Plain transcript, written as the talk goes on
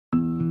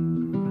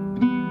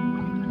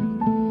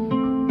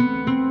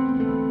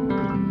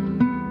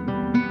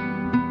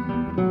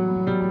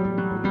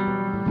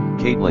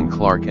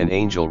Clark and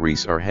Angel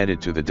Reese are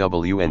headed to the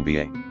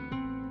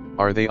WNBA.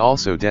 Are they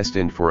also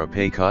destined for a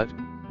pay cut?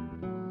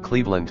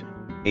 Cleveland,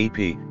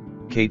 AP,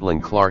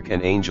 Clark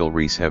and Angel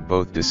Reese have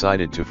both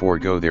decided to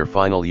forego their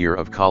final year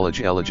of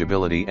college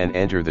eligibility and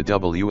enter the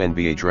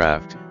WNBA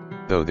Draft,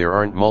 though there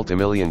aren't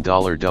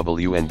multimillion-dollar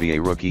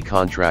WNBA rookie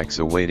contracts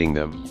awaiting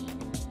them.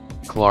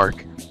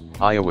 Clark,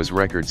 Iowa's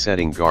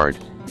record-setting guard,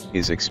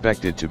 is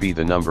expected to be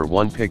the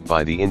 #1 pick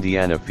by the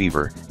Indiana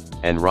Fever,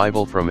 and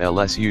rival from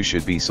LSU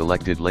should be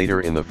selected later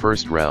in the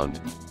first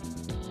round.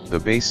 The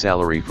base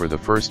salary for the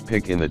first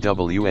pick in the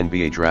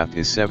WNBA Draft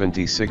is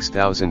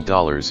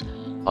 $76,000,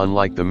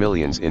 unlike the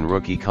millions in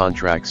rookie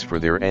contracts for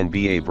their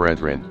NBA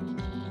brethren.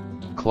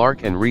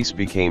 Clark and Reese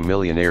became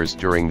millionaires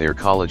during their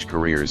college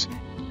careers,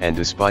 and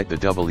despite the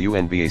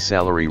WNBA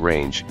salary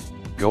range,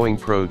 going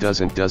pro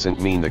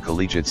doesn't mean the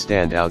collegiate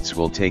standouts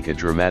will take a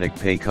dramatic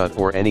pay cut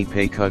or any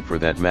pay cut for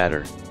that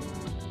matter.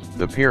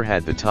 The pair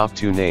had the top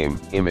two name,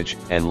 image,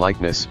 and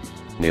likeness,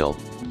 nil,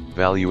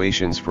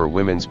 valuations for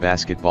women's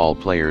basketball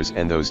players,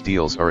 and those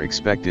deals are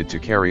expected to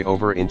carry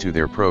over into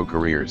their pro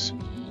careers.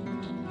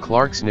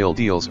 Clark's nil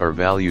deals are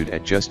valued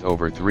at just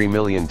over $3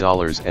 million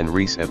and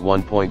Reese at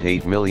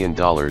 $1.8 million,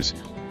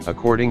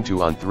 according to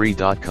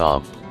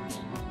On3.com.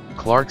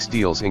 Clark's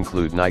deals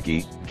include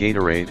Nike,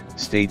 Gatorade,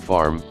 State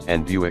Farm,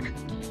 and Buick.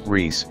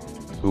 Reese,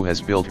 who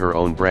has built her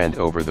own brand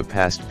over the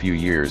past few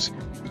years,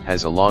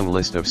 has a long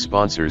list of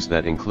sponsors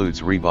that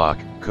includes Reebok,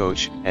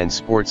 Coach, and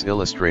Sports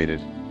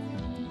Illustrated.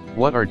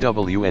 What are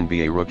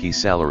WNBA rookie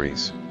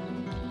salaries?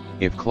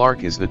 If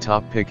Clark is the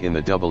top pick in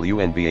the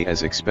WNBA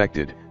as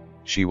expected,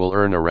 she will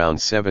earn around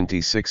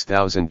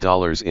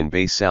 $76,000 in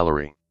base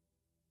salary.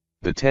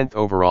 The 10th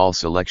overall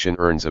selection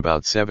earns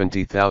about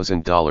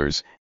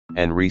 $70,000,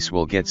 and Reese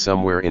will get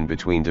somewhere in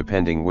between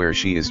depending where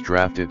she is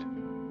drafted.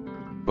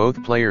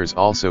 Both players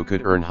also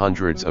could earn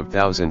hundreds of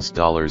thousands of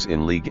dollars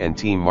in league and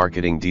team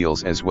marketing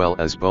deals, as well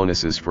as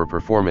bonuses for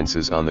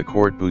performances on the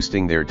court,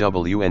 boosting their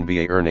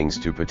WNBA earnings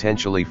to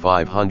potentially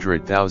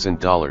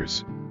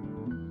 $500,000.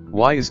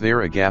 Why is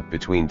there a gap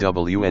between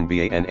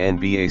WNBA and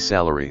NBA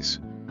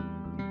salaries?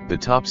 The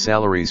top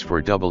salaries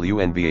for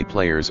WNBA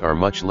players are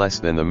much less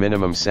than the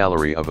minimum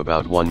salary of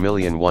about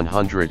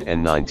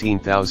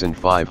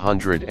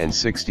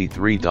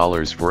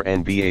 $1,119,563 for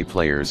NBA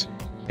players,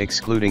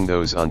 excluding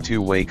those on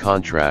two-way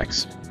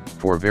contracts,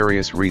 for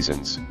various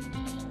reasons.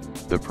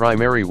 The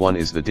primary one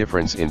is the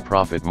difference in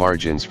profit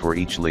margins for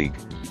each league,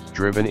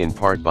 driven in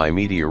part by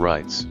media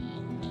rights.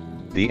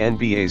 The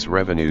NBA's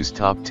revenues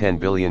topped $10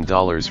 billion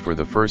for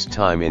the first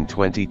time in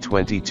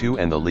 2022,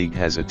 and the league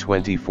has a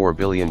 $24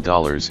 billion,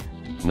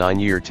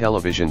 9-year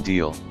television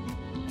deal.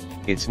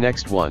 Its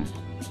next one,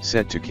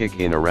 set to kick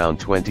in around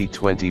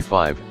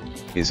 2025,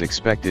 is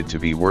expected to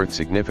be worth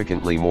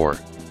significantly more.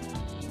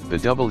 The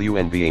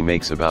WNBA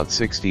makes about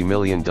 $60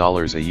 million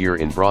a year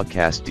in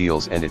broadcast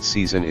deals, and its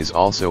season is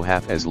also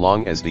half as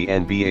long as the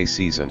NBA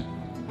season.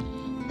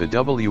 The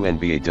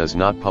WNBA does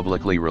not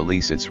publicly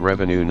release its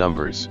revenue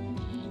numbers.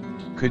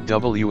 Could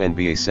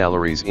WNBA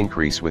salaries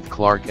increase with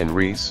Clark and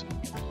Reese?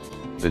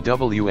 The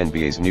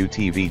WNBA's new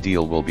TV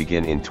deal will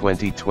begin in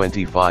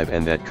 2025,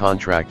 and that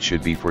contract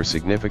should be for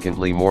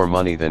significantly more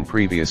money than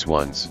previous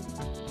ones.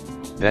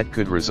 That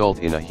could result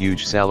in a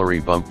huge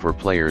salary bump for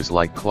players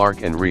like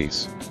Clark and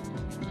Reese.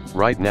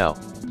 Right now,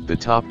 the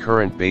top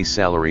current base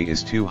salary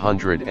is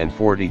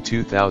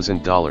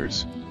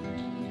 $242,000.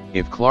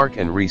 If Clark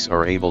and Reese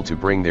are able to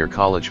bring their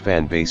college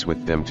fan base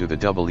with them to the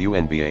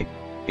WNBA,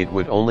 it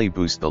would only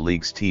boost the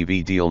league's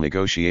TV deal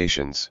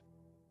negotiations.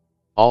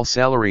 All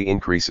salary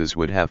increases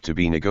would have to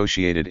be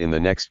negotiated in the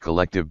next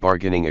collective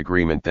bargaining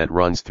agreement that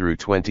runs through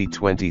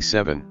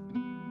 2027.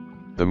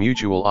 The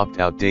mutual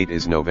opt-out date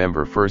is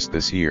November 1st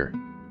this year.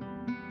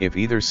 If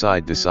either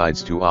side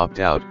decides to opt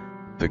out,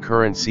 the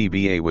current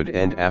CBA would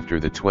end after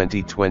the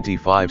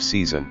 2025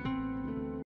 season.